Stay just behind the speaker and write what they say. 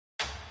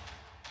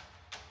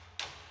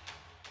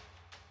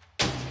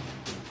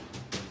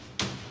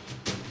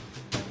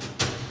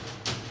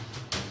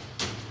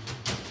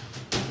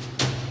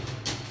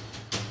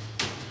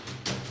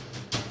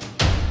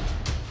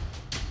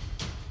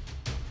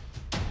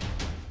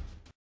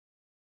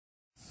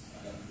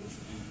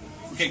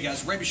Okay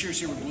guys, Ray Bashir's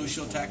here with Blue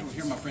Shield Tactical.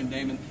 Here my friend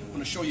Damon. I'm going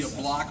to show you a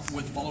block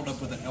followed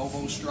up with an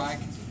elbow strike.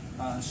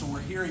 So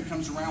we're here, he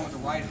comes around with a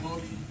right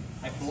hook.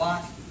 I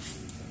block,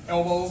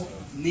 elbow,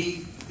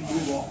 knee, and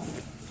move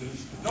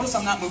off. Notice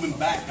I'm not moving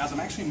back, guys. I'm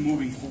actually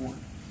moving forward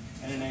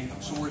at an angle.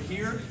 So we're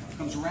here,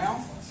 comes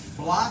around,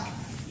 block,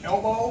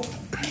 elbow,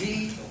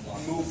 knee,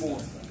 and move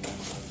forward.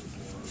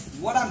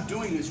 What I'm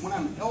doing is when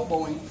I'm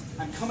elbowing,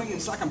 I'm coming in,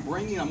 it's like I'm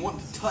wanting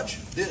to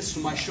touch this to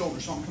my shoulder.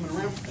 So I'm coming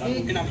around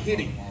and I'm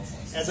hitting.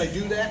 As I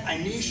do that, I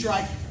knee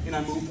strike and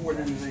I move forward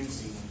into the angle.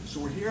 So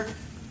we're here,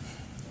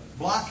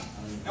 block,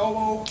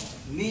 elbow,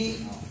 knee,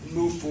 and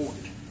move forward.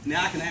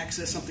 Now I can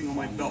access something on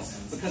my belt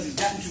because he's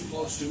gotten too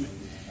close to me.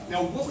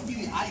 Now what would be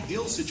the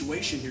ideal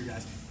situation here,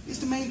 guys, is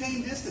to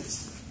maintain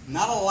distance.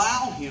 Not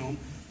allow him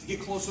to get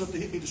close enough to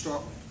hit me to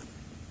start with.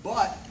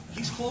 But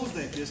he's closed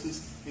that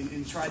distance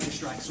and tried to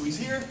strike. So he's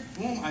here,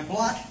 boom, I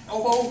block,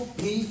 elbow,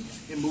 knee,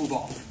 and move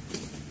off.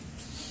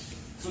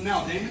 So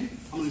now, Damon,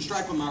 I'm going to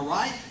strike with my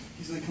right.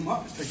 He's going to come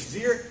up, touch his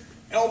ear,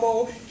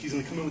 elbow. He's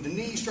going to come in with the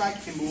knee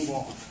strike and move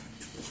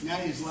off. Now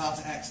he's allowed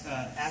to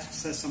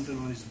access something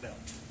on his belt.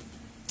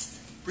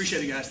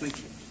 Appreciate it, guys. Thank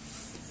you.